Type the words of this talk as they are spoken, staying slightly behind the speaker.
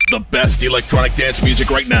The best electronic dance music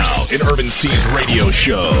right now in Irvin C's radio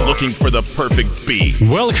show. Looking for the perfect beat.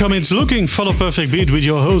 Welcome, it's Looking for the Perfect Beat with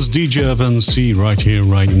your host DJ Irvin C right here,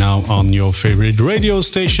 right now on your favorite radio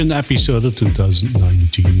station, episode of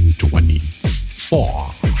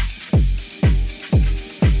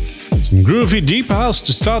 2019-24. Some groovy deep house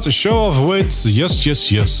to start the show off with. Yes.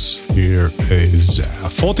 Here is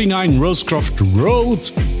 49 Rosecroft Road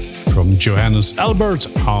from Johannes Albert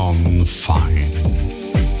on Fine.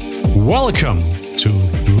 Welcome to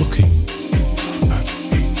Looking for the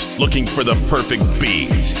Perfect Beat. Looking for the perfect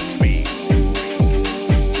beat.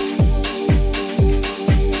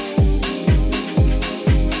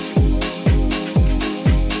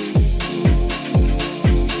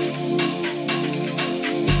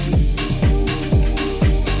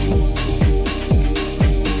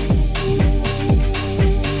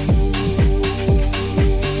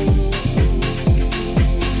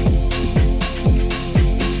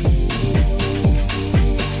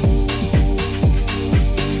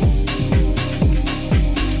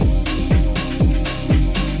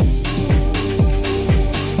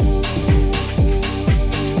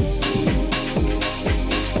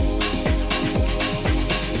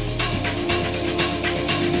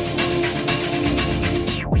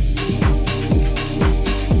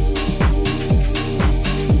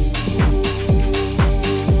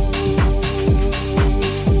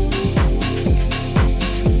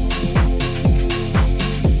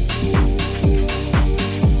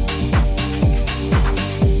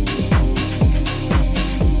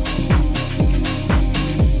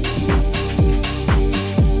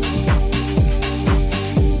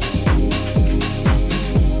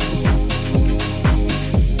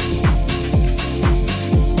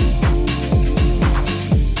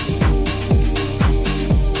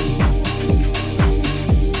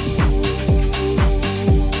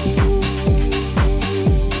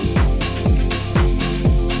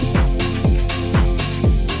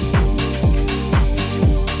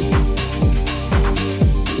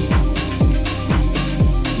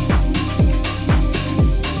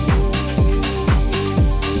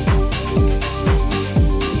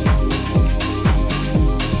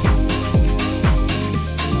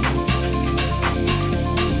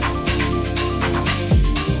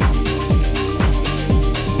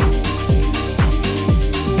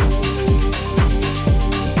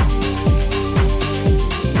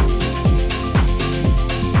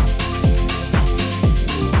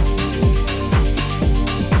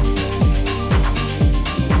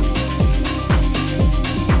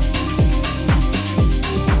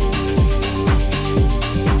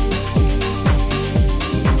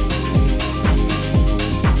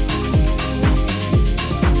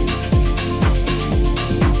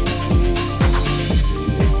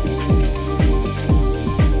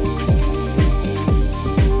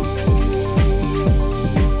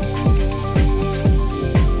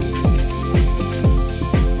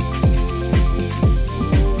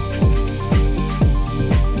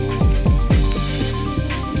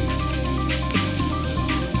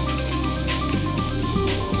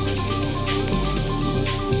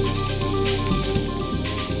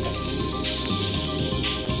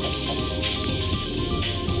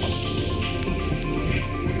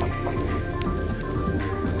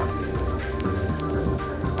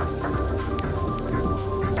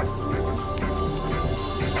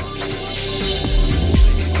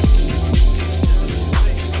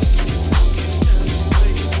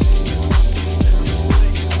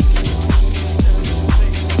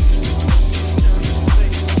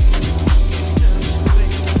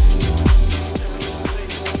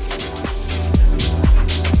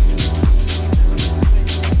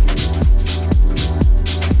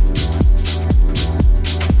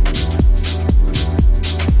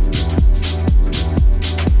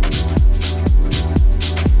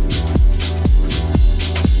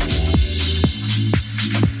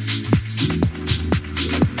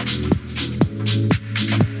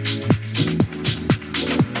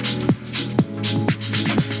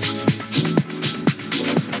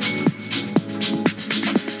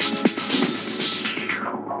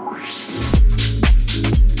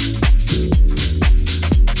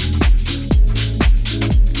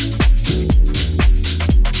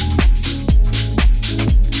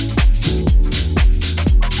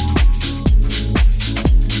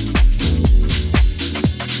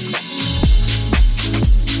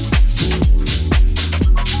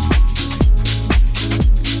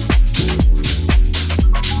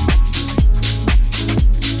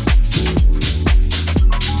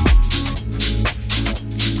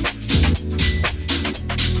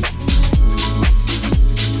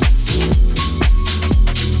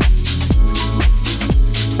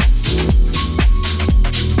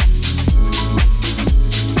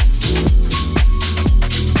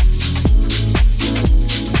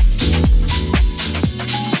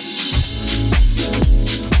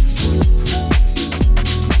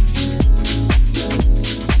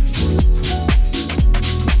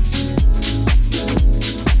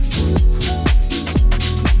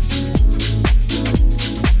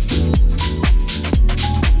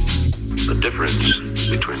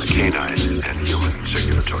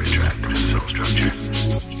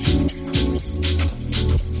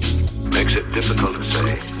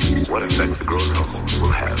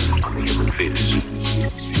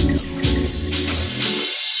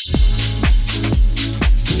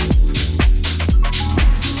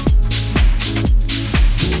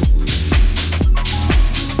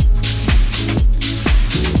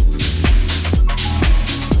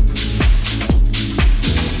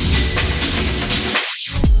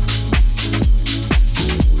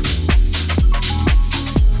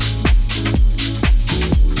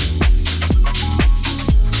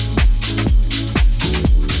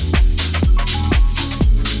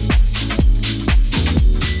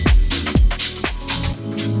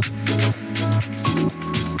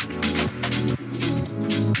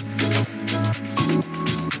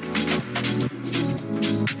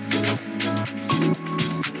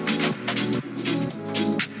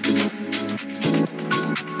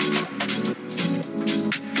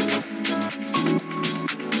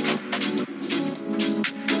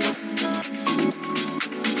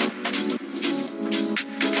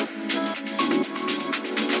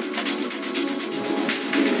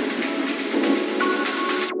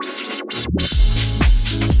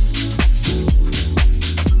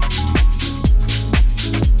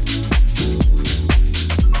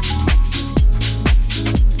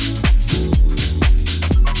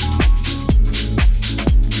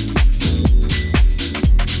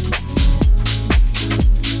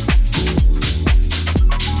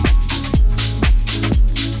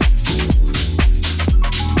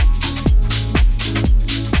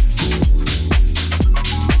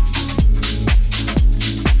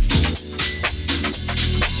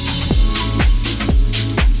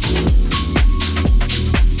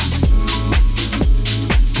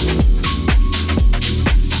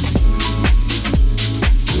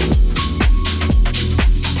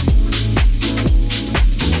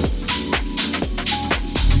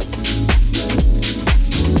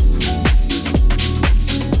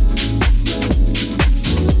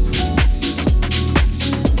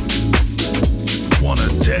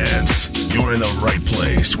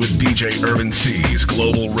 DJ Irvin C's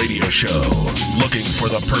global radio show, looking for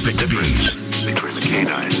the perfect beat. Between the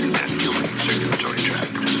canine and human circulatory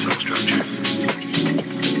tract substructure.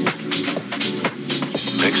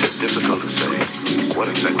 Makes it difficult to say what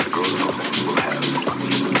effect the growth hormone will have on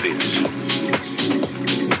the human fetus.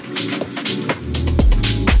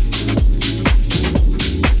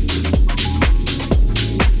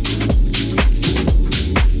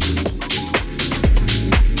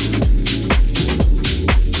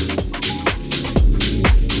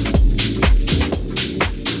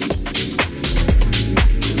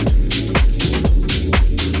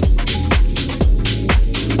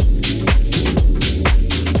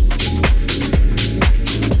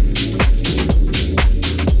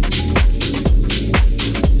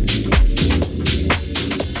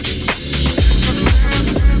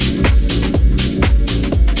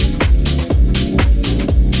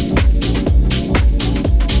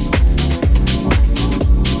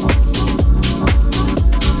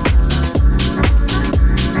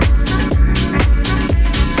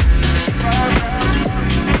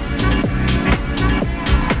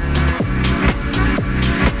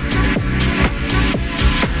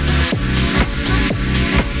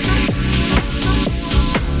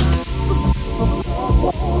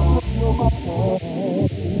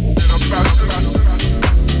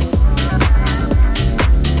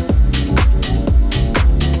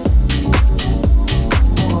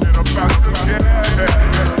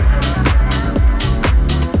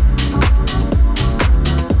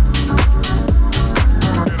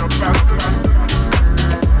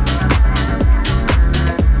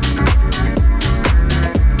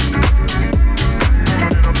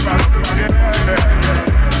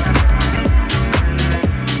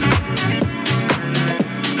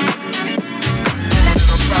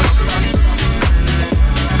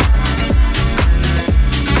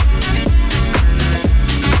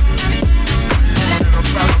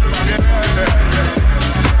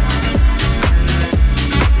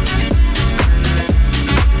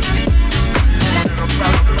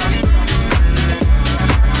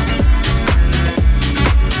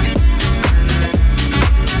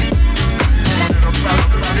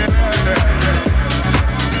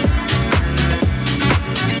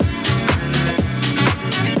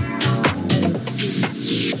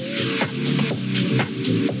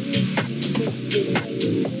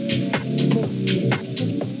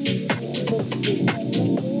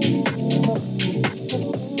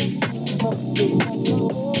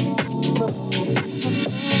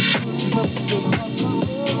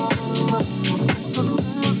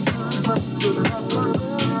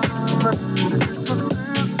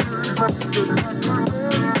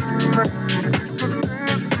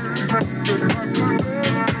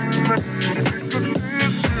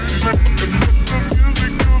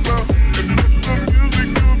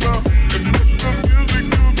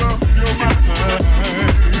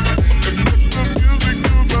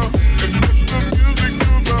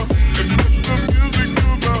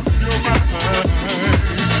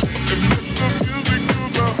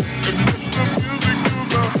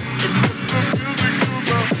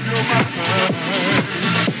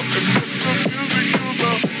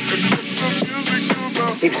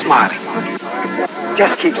 Keep smiling.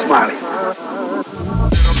 Just keep smiling.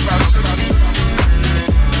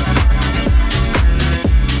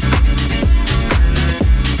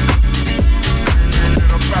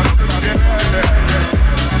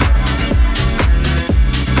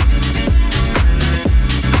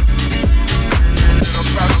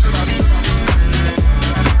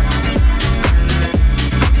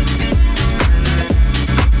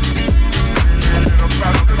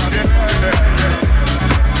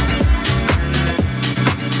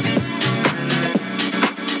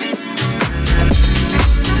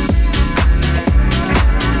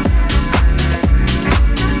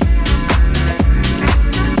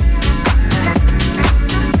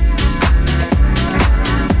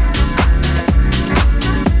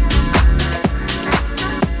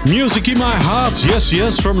 Music in my heart,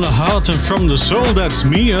 yes, from the heart and from the soul, that's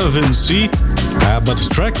me, Irvin C. But the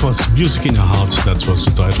track was Music in the Heart, that was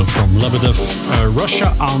the title from Lebedev,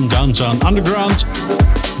 Russia on Downtown Underground.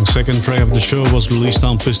 The second track of the show was released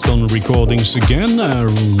on Piston Recordings again,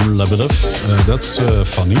 Lebedev, that's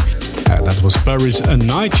funny. That was Paris a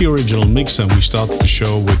Night, the original mix, and we started the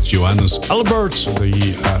show with Johannes Albert.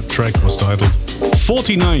 The track was titled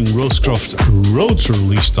 49 Rosecroft Road,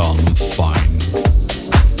 released on Fine.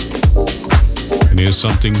 And here's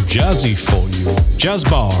something jazzy for you. Jazz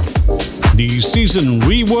Bar, the season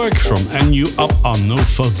rework from NU Up on No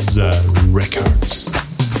Fuzz Records.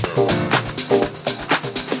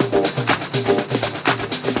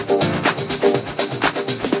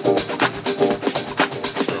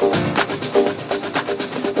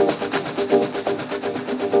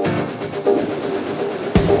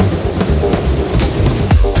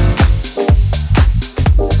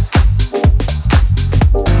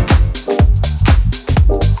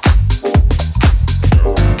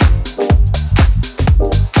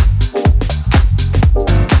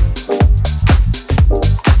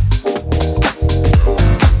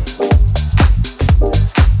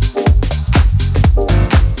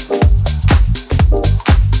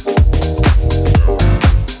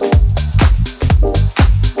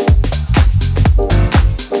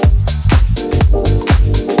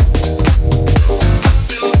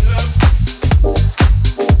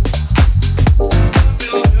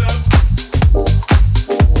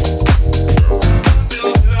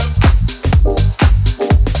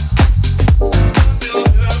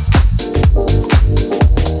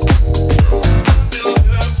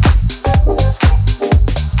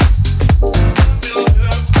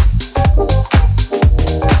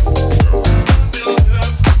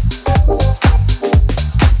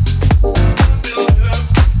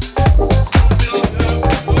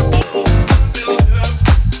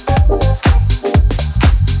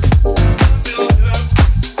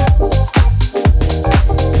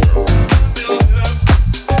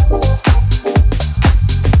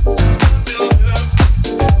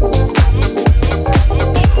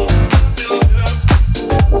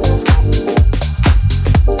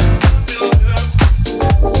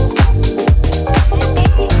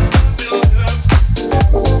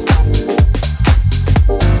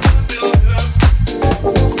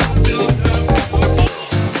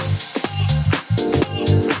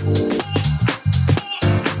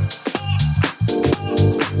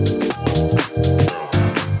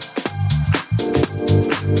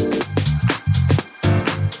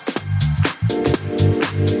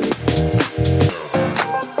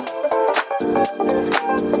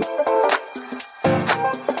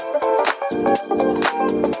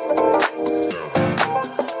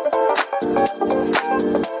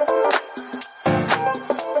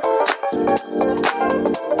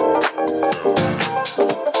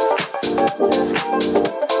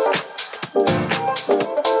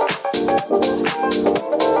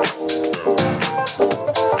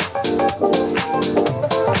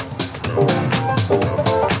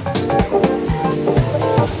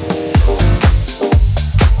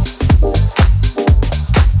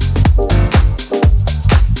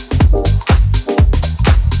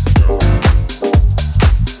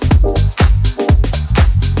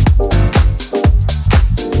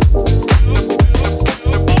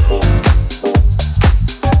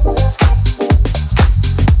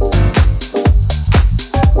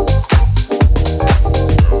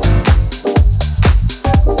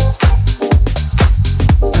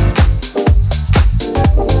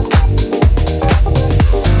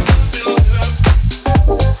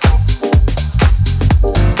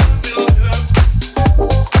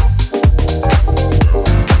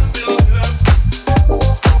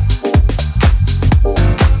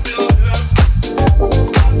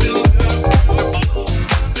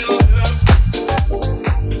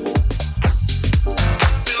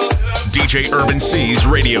 DJ Urban C's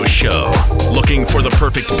radio show. Looking for the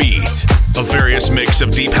perfect beat? A various mix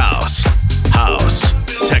of deep house, house,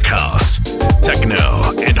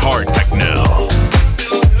 techno, and hard techno.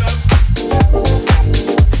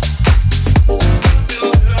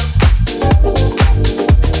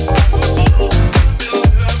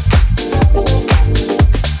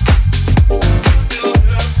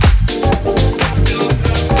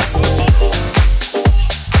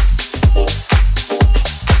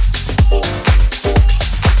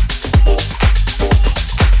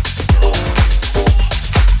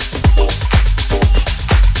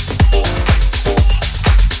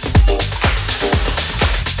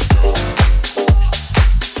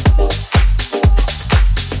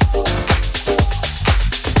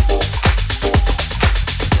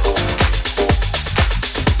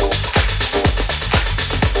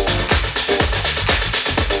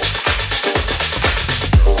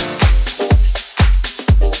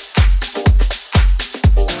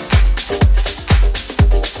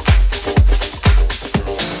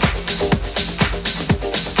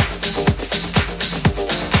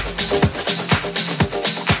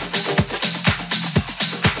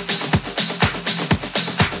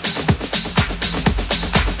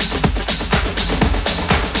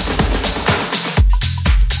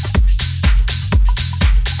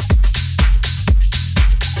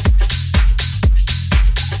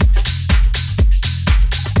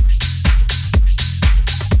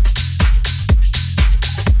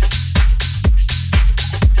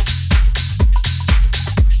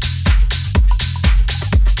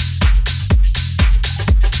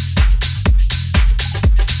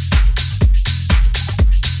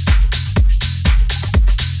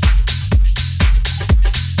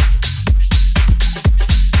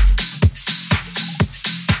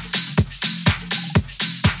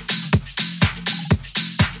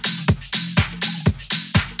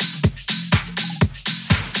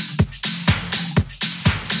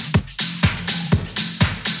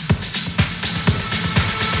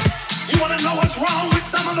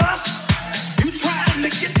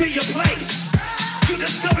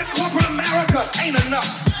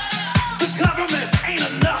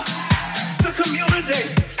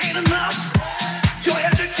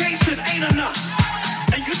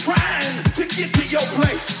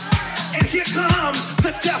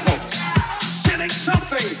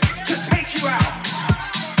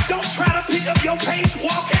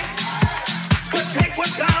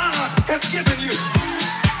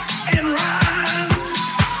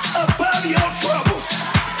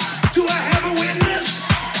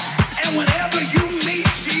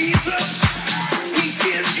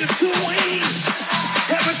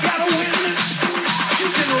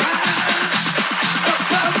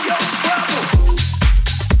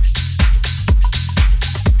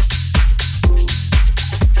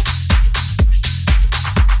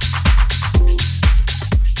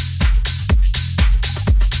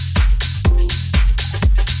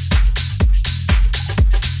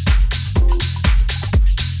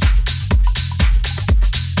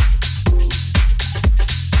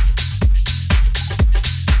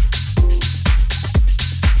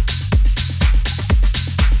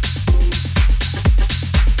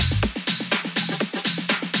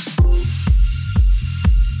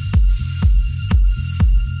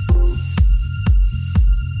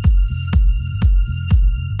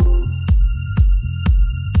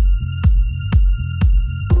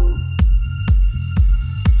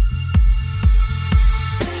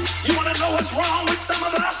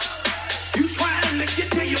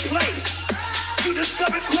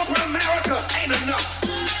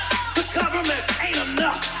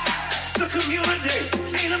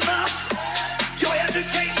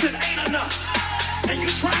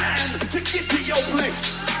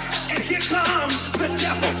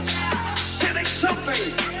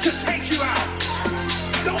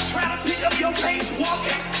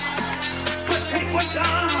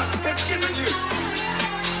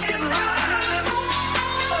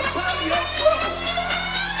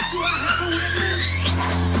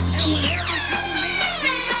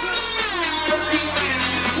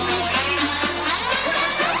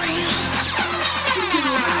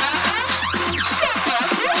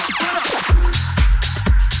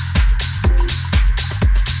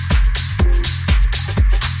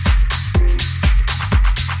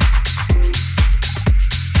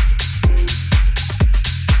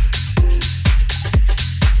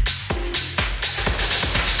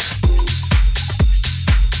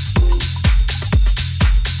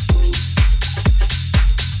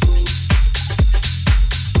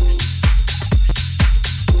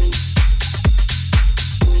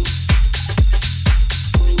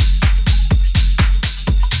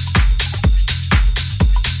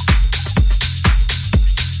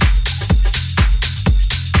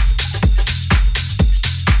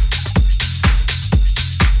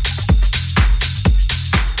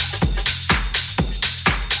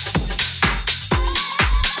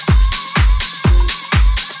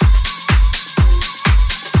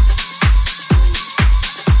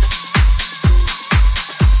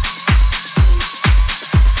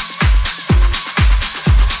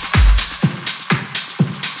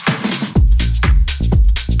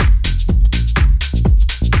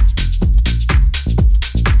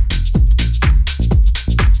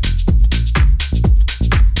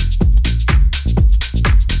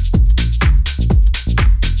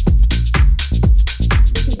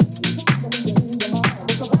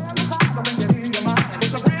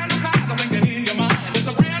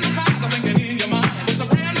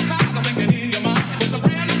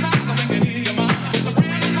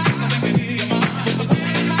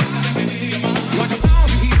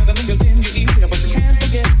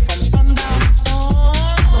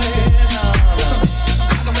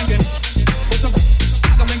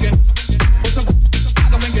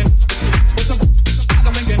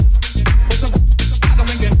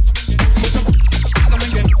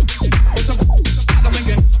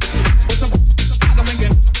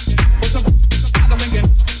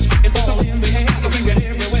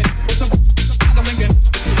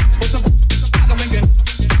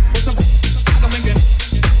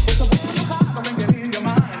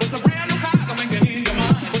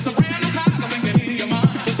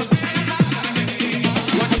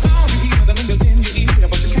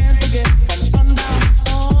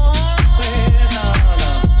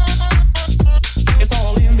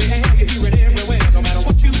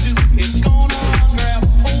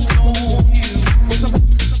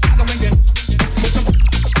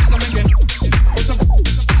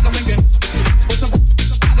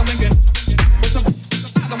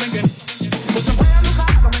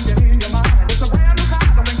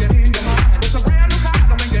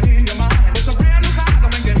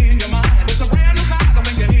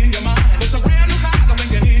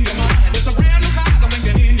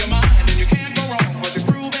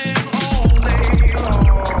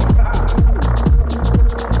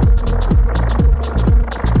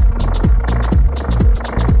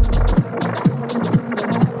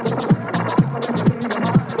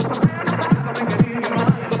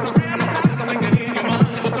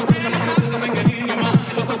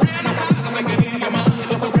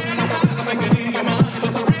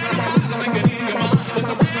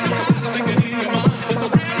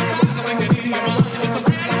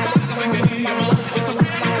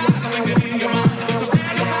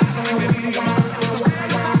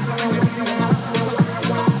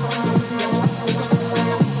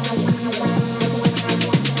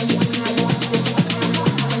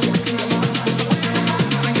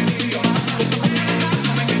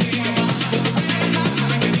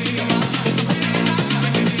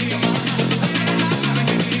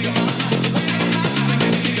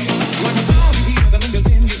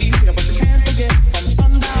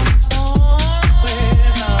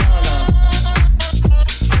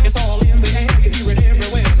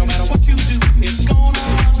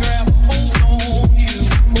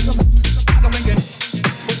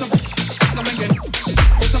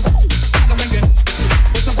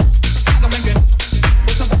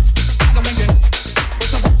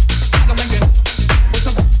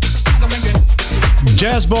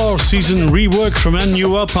 Jazz Bar season rework from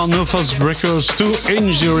NU Up on Novas Records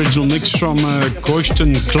 2-inch, the original mix from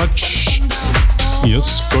Koisten Clutch.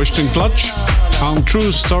 Yes, Koisten Clutch. On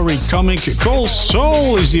True Story Comic, Cold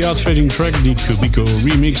Soul is the outfitting track, the Kubico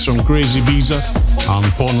remix from Crazy Biza on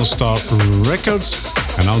Pornostar Records.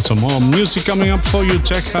 And also more music coming up for you,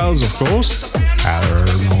 Tech House, of course.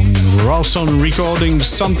 On Rawson Recordings,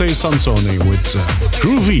 Sante Sansoni with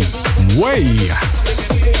Groovy Way.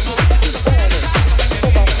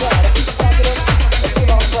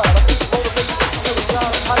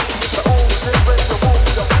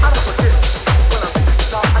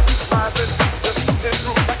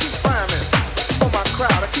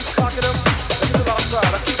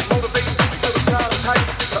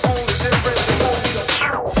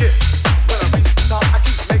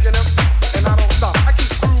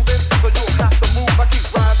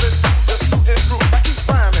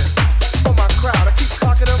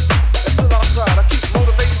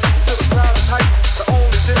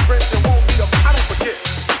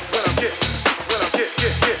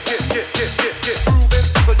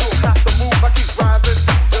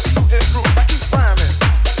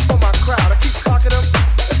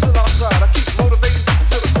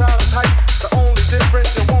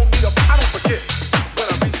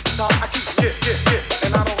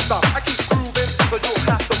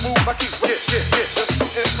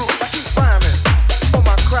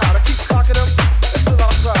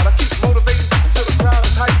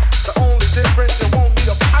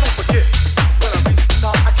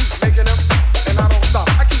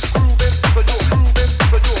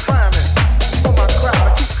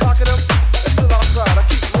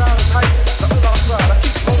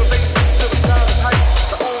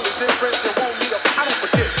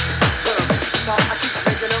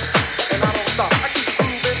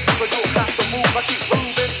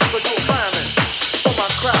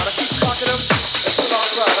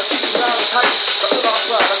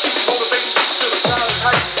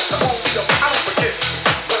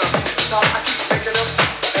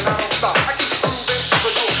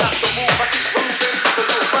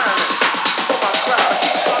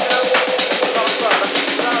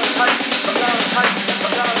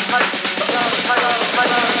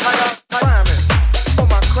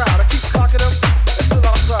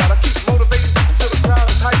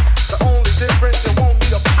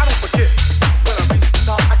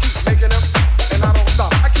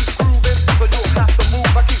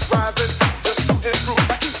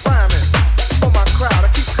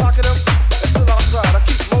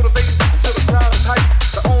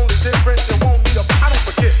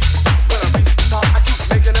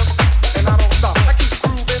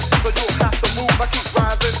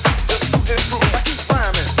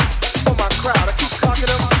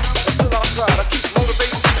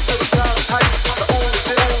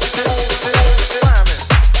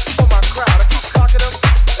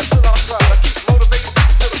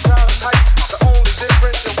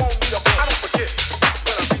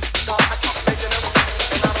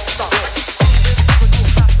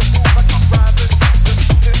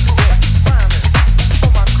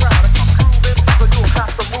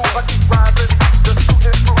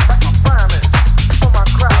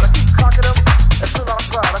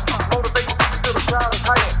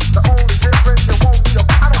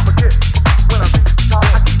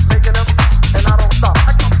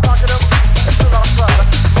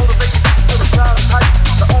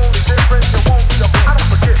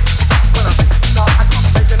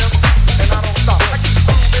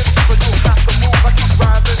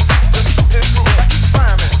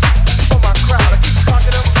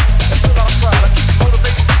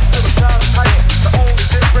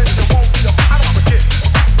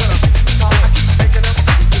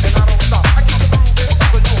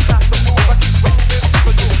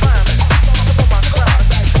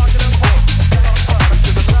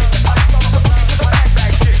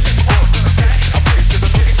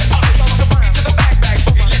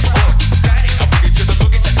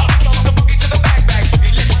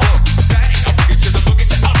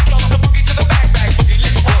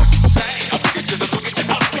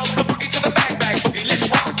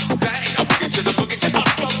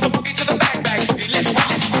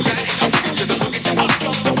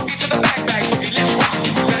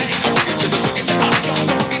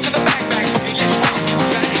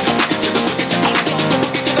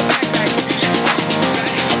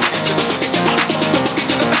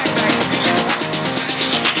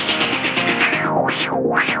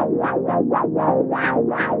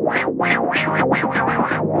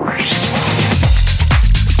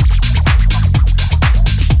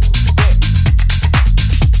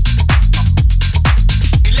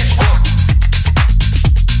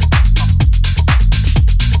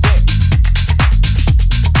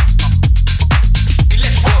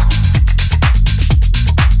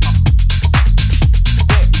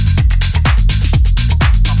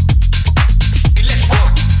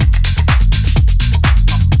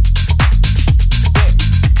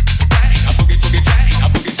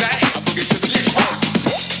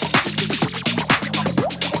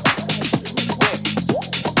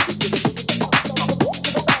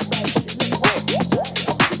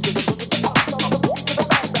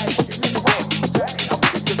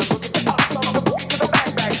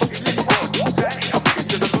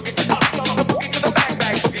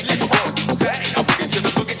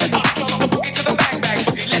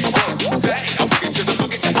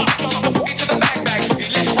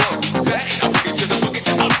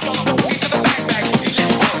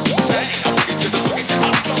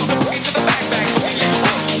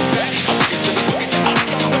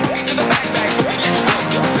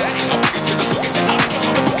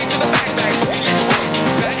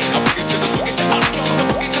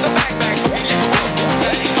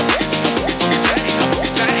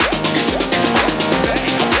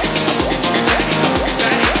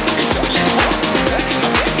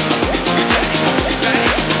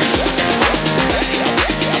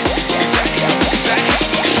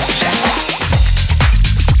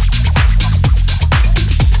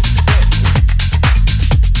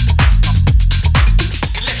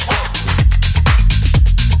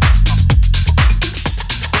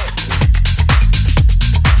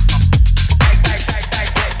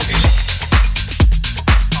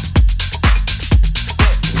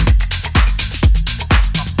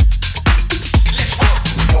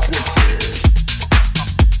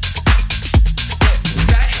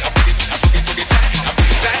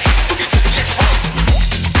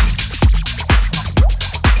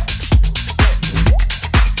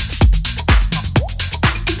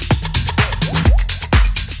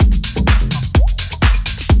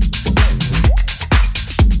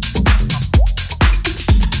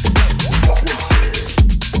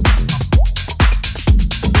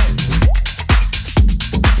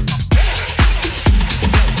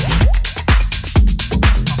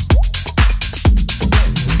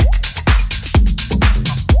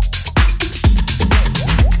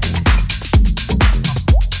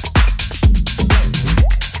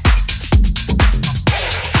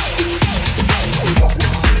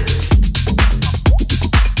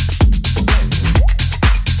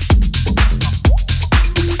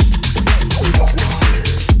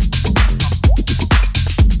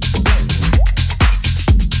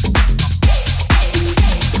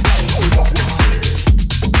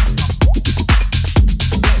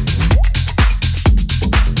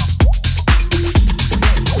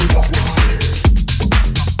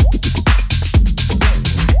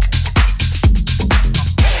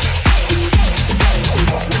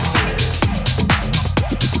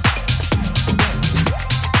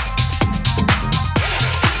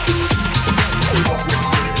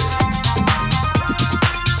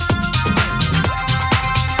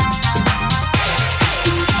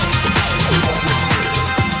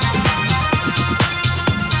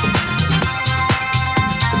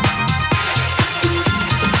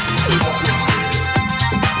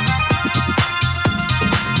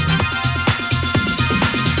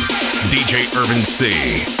 DJ Irvin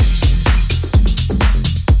C.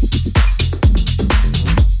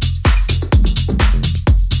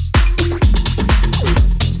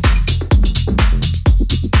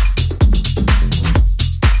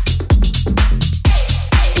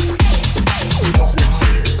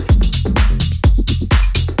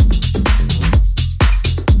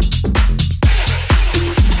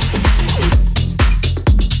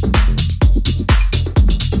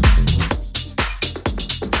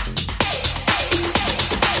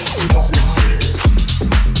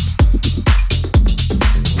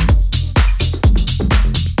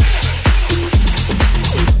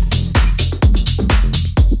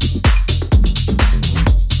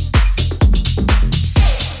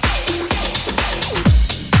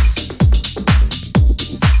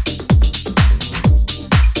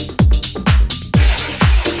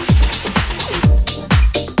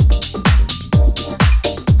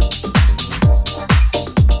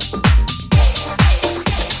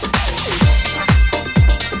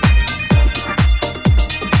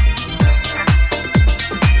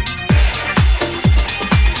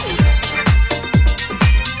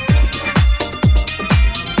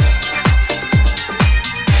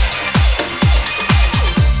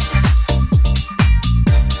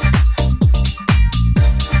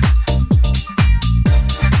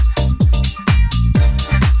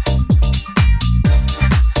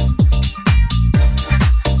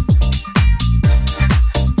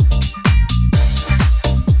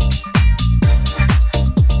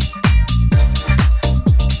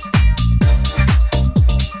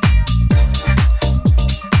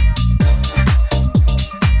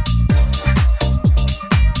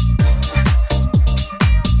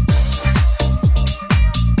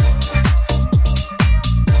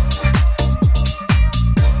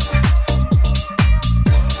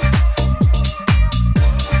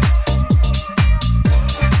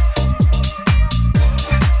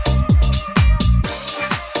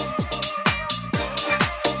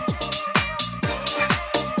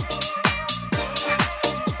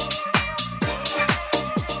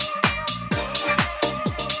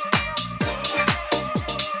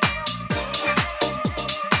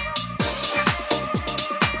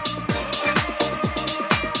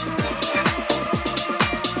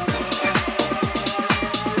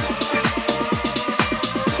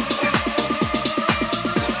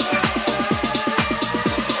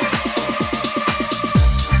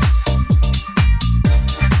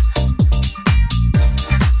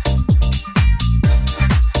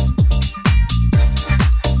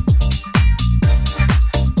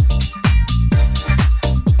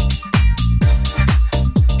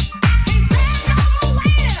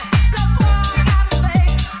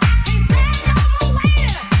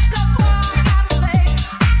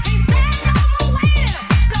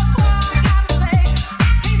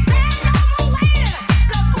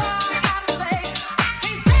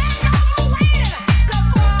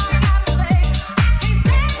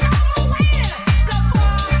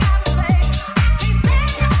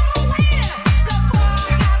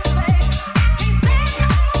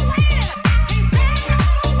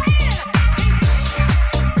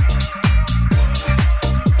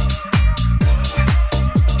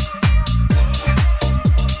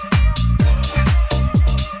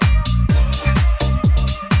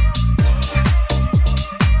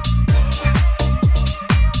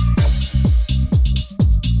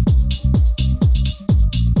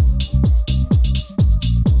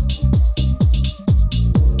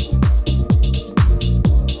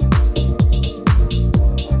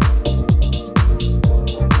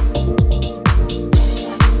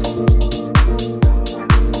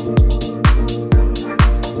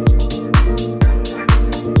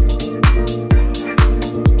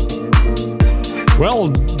 Well,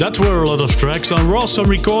 that were a lot of tracks. On Raw, some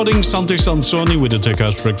recordings, Santi Sansoni with the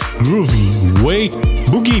tech-house track Groovy Way,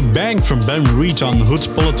 Boogie Bang from Ben Reed on Hood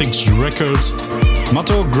Politics Records,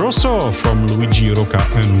 Mato Grosso from Luigi Rocca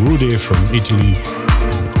and Rude from Italy.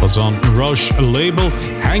 It was on Roush label,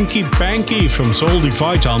 Hanky Panky from Soul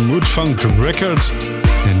Divide on Mood Funk Records.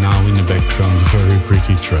 And now in the background, a very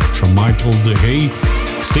pretty track from Michael DeHay,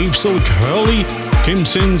 Steve Silk Hurley, Kim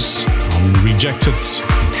Sins on Rejected.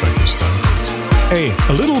 The track is titled Hey,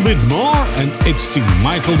 a little bit more, and it's the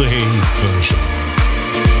Michael DeHay version.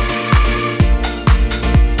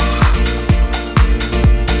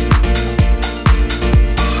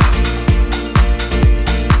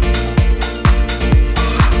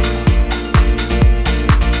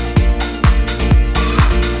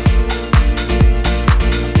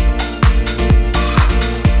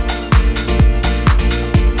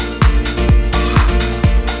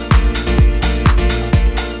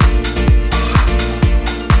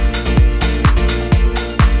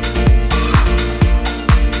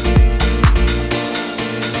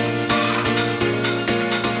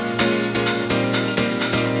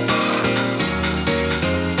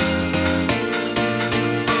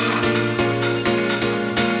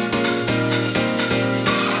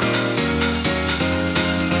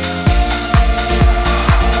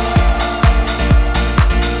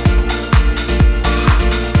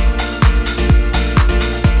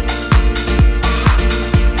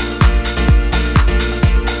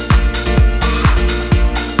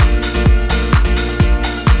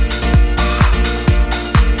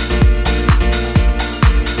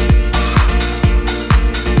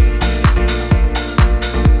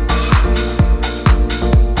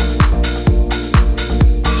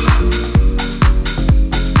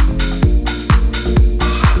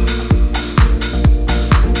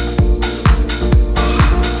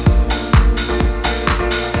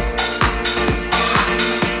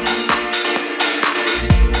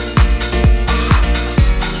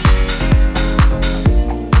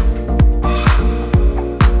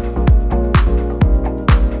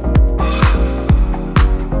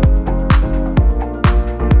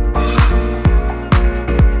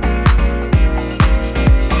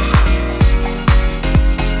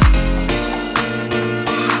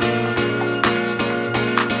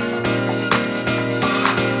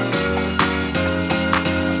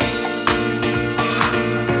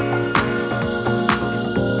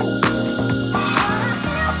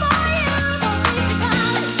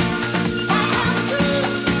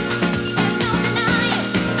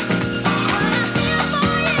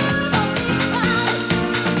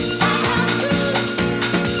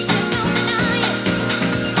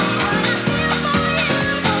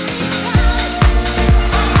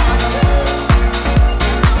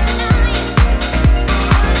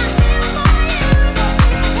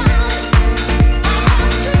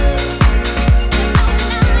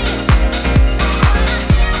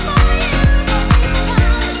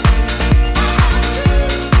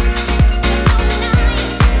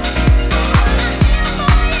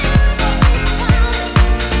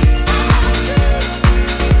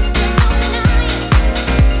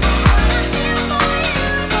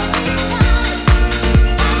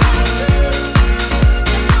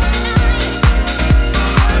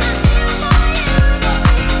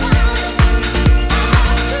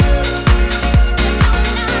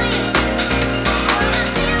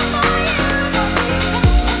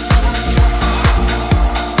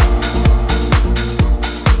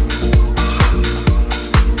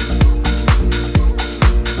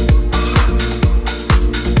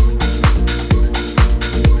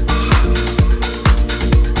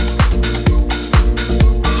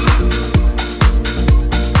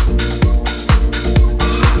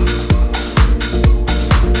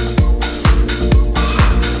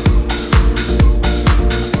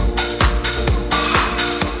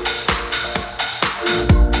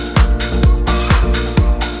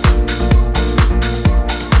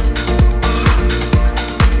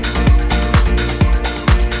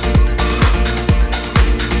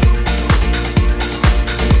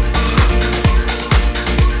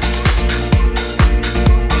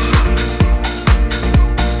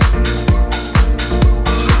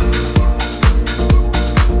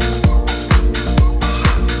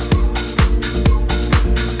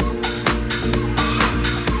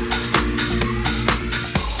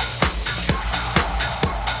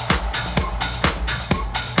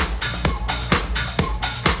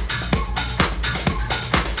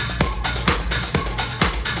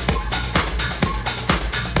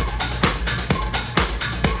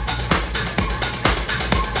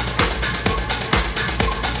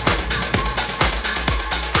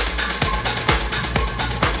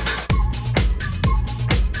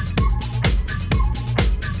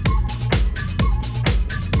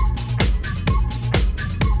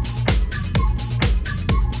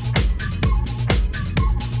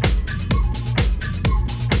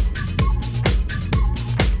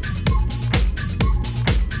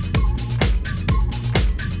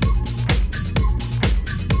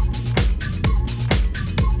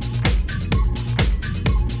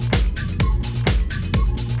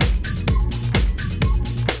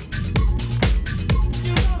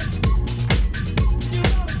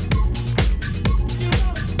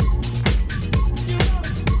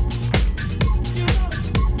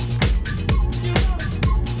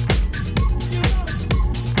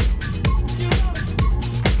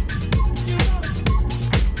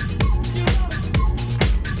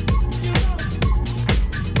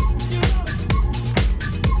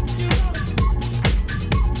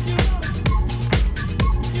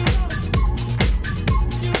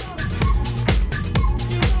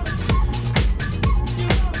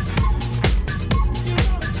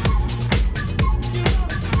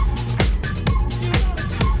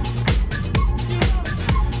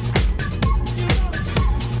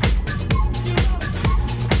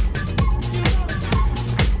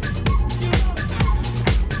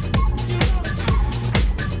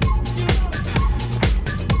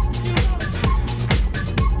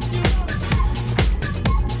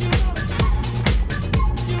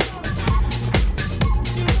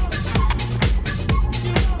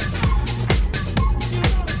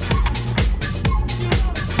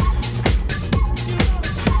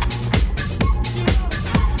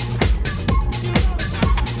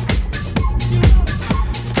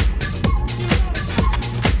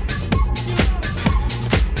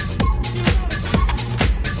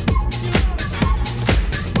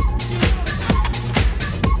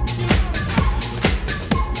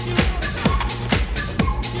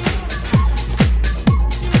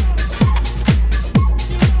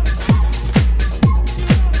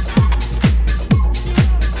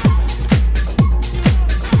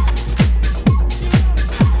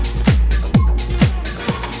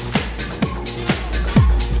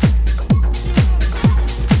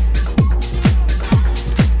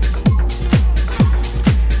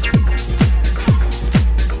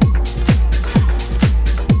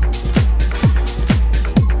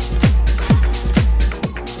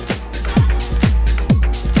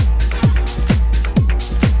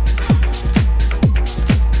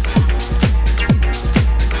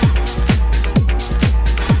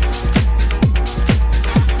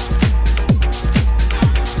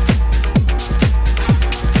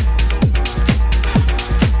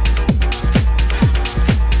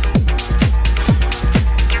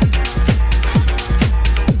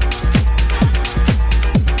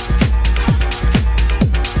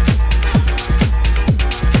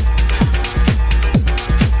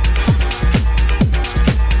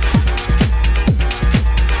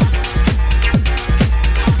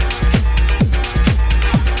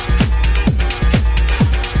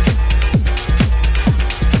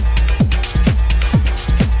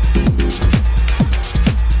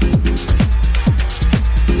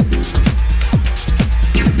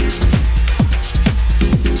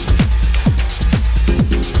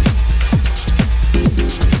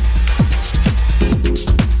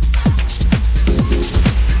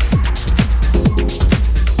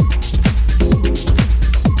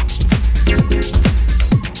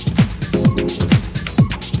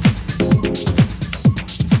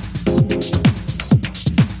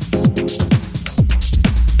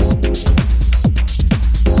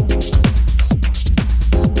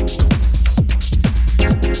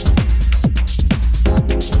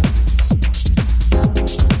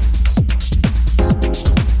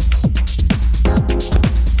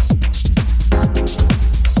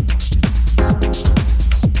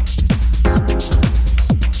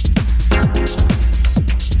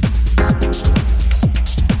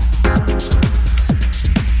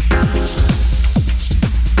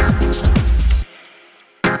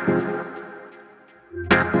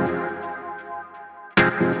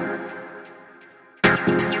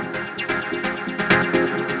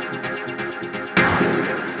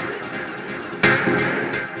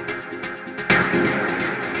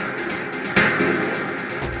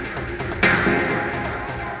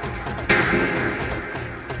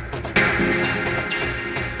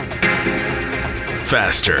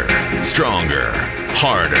 faster, stronger,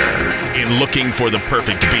 harder in Looking for the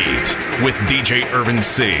Perfect Beat with DJ Irvin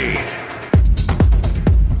C.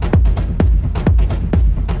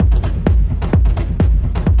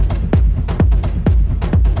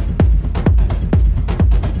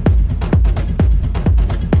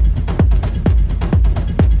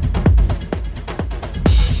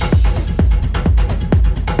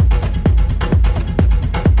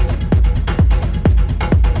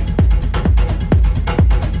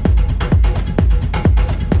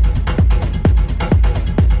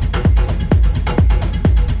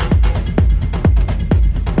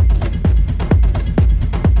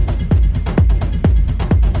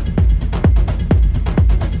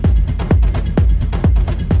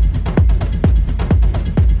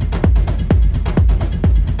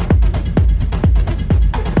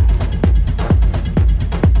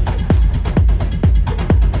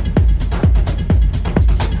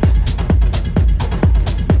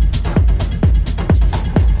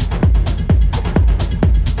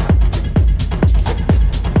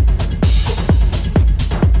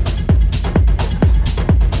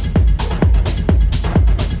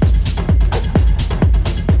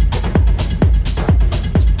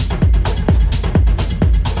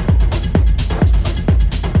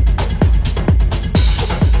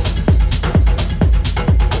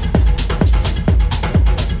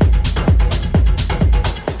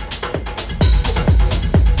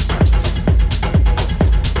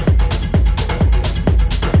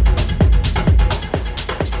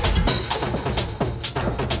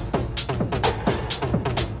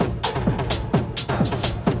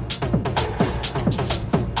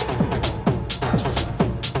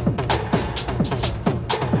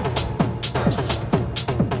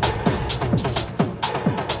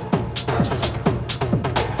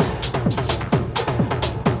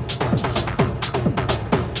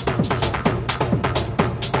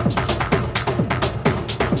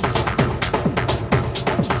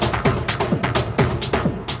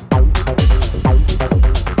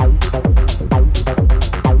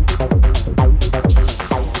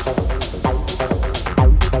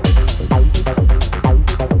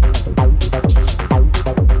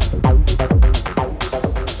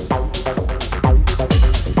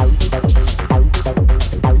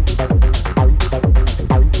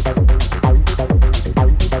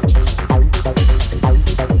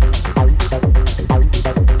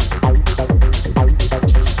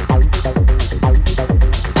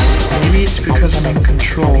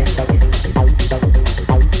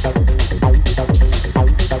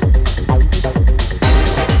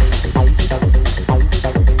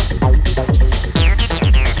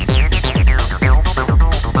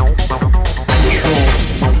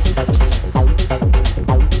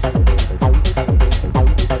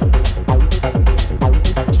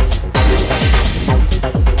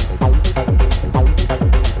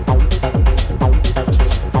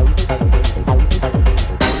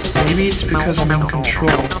 Maybe it's because I'm in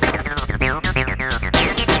control.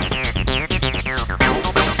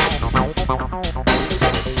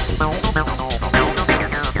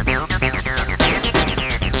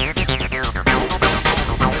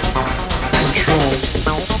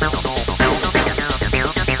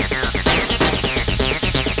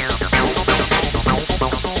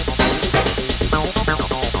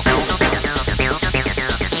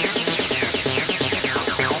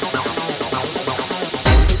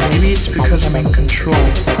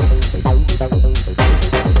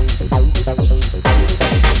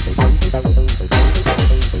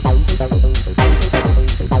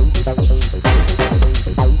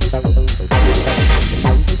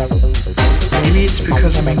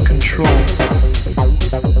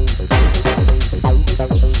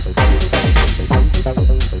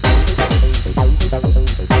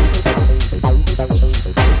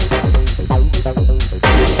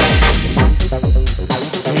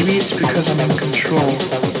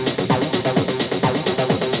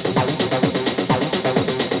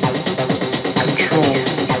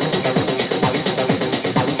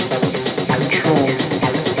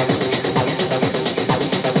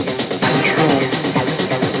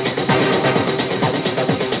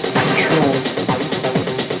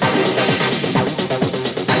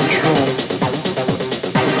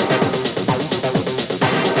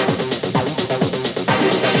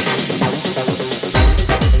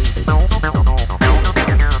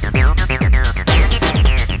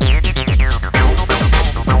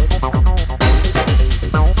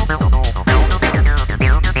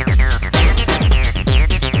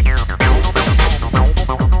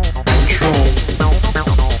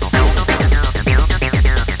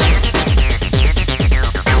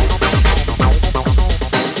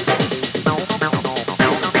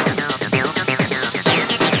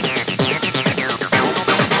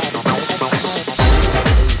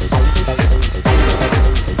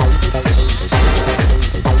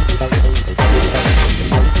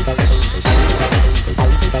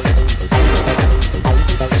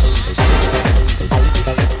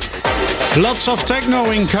 Lots of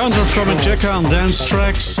techno encounter from a Jacka and dance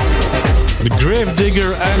tracks. The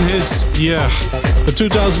Gravedigger and his, the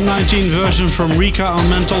 2019 version from Rika on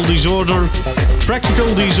Mental Disorder. Practical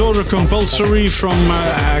Disorder Compulsory from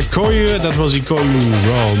Koyu, that was Ikoyu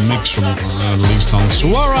Raw mix from released on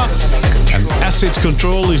Suara. And Acid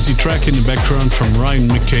Control is the track in the background from Ryan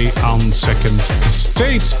McKay on Second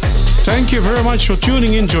Estate. Thank you very much for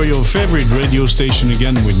tuning in to your favorite radio station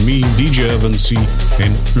again with me, DJ Evan C,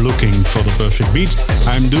 and Looking for the Perfect Beat.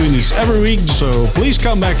 I'm doing this every week, so please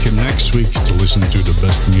come back next week to listen to the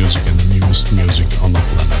best music and the newest music on the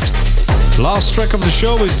planet. Last track of the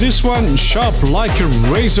show is this one, Sharp Like a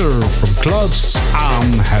Razor from Clouds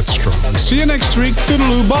and Headstrong. See you next week.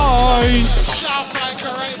 Toodaloo, bye! Sharp like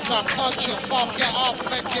a razor, cut you, fuck you up,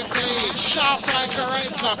 make you bleed. Sharp like a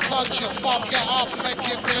razor, cut you, fuck you up, make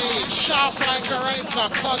you bleed. Sharp like a razor,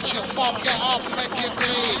 cut you, fuck you up, make you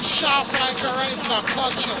bleed. Sharp like a razor,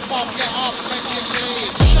 cut you, fuck you up, make you bleed.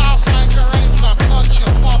 Sharp like a razor, cut you, fuck you up, make you bleed. Sharp like a razor, cut you,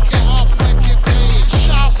 fuck you up, make you bleed.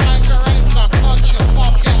 Sharp like a razor, cut you,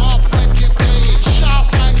 fuck you up, make you bleed. Sharp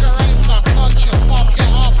like a razor, cut you, fuck you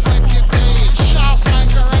up, make you bleed. Sharp like a razor, cut you, fuck you up, make you bleed. Sharp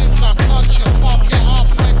like a razor, cut you, fuck you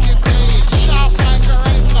up, make you bleed. Sharp like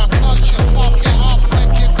a razor, cut you, fuck you up,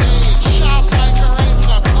 make you bleed. Sharp like a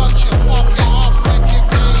razor, cut you, fuck you up, make you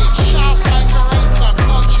bleed. Sharp like a razor,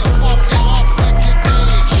 cut you, fuck you up, make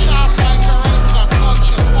you bleed.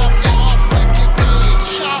 Sharp like a razor,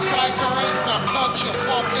 cut you, fuck you up,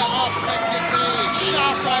 make you bleed. Sharp like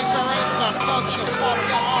a razor, cut you, fuck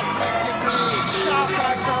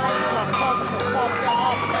you up,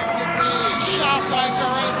 make you bleed. Sharp like a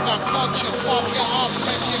razor, cut you, fuck you up,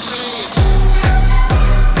 make you bleed.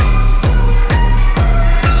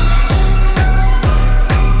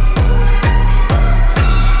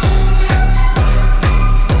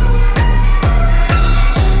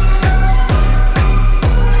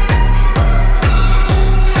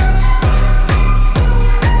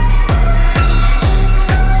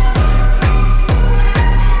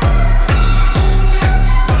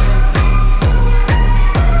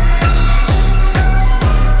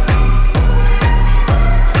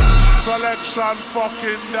 Selection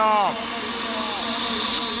fucking dog.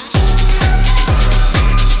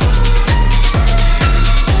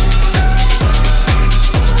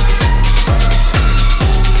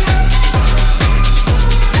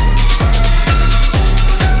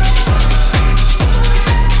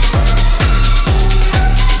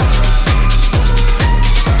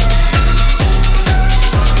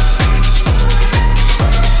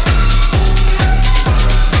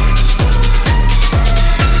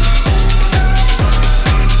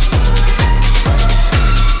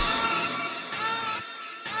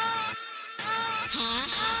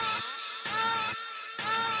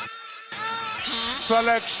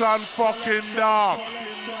 Selection fucking dog.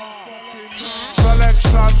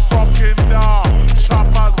 Selection fucking dog.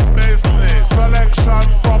 Choppers business. Selection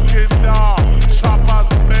fucking dog. Choppers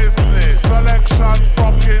business. Selection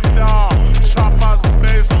fucking dog. Choppers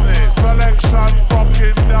business. Selection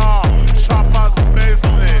fucking dog. Choppers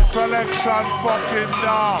business. Selection fucking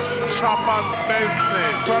dog. Choppers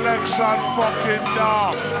business. Selection fucking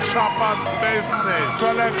dog. Choppers business.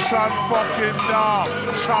 Selection fucking dog.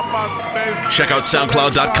 Choppers business. Check out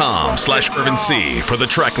SoundCloud.com/IrvinC for the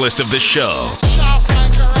track list of this show. Sharp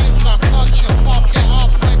like a razor, cut you, fuck you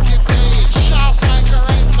up, make you bleed. Sharp like a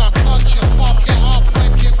razor, cut you, fuck you up,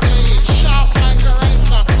 make you bleed. Sharp like a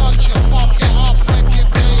razor, cut you, fuck you up, make you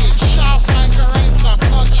bleed. Sharp like a razor,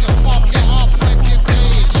 cut you, fuck you up, make you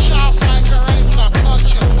bleed. Sharp like a razor, cut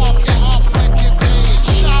you, fuck you up, make you bleed.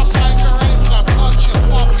 Sharp like a razor, cut you,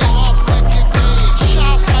 fuck you up, make you bleed.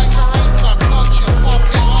 Sharp like a razor, cut you, fuck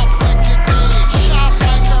you up, make you bleed. Sharp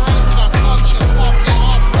like a razor, cut you, fuck you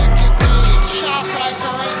up, make you bleed. Sharp like a razor,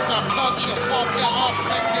 cut you, fuck you up,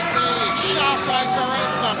 make you bleed. Sharp like a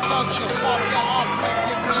razor, cut you, fuck you up, make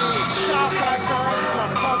you bleed. Sharp like a razor,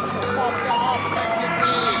 cut you, fuck you up, make you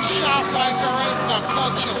bleed. Sharp like a razor,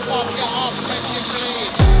 cut you, fuck you up, make you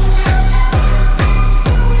bleed.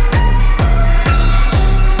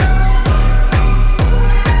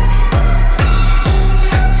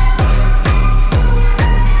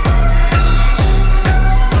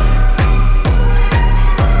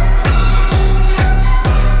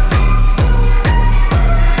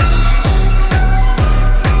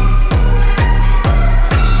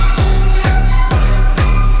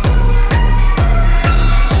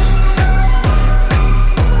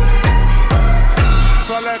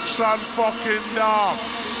 Selection fucking dog.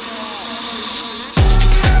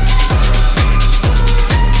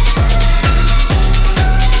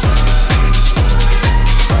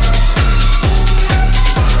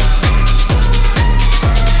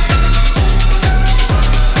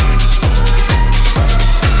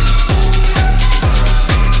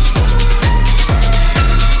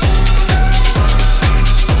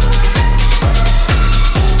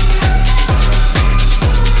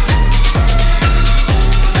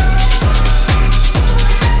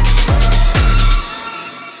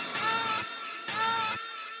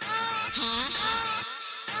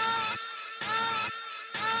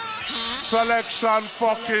 Selection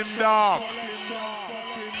fucking dog.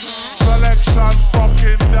 Selection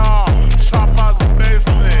fucking dog. Choppers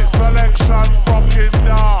business. Selection fucking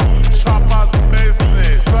dog. Choppers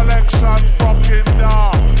business. Selection fucking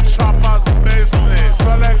dog. Choppers business.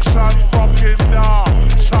 Selection fucking dog.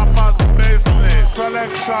 Choppers business.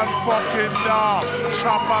 Selection fucking dog.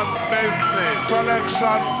 Choppers business.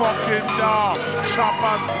 Selection fucking dog.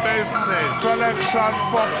 Choppers business. Selection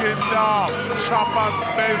fucking dog. Choppers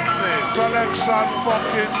business. Selection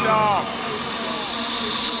fucking dog.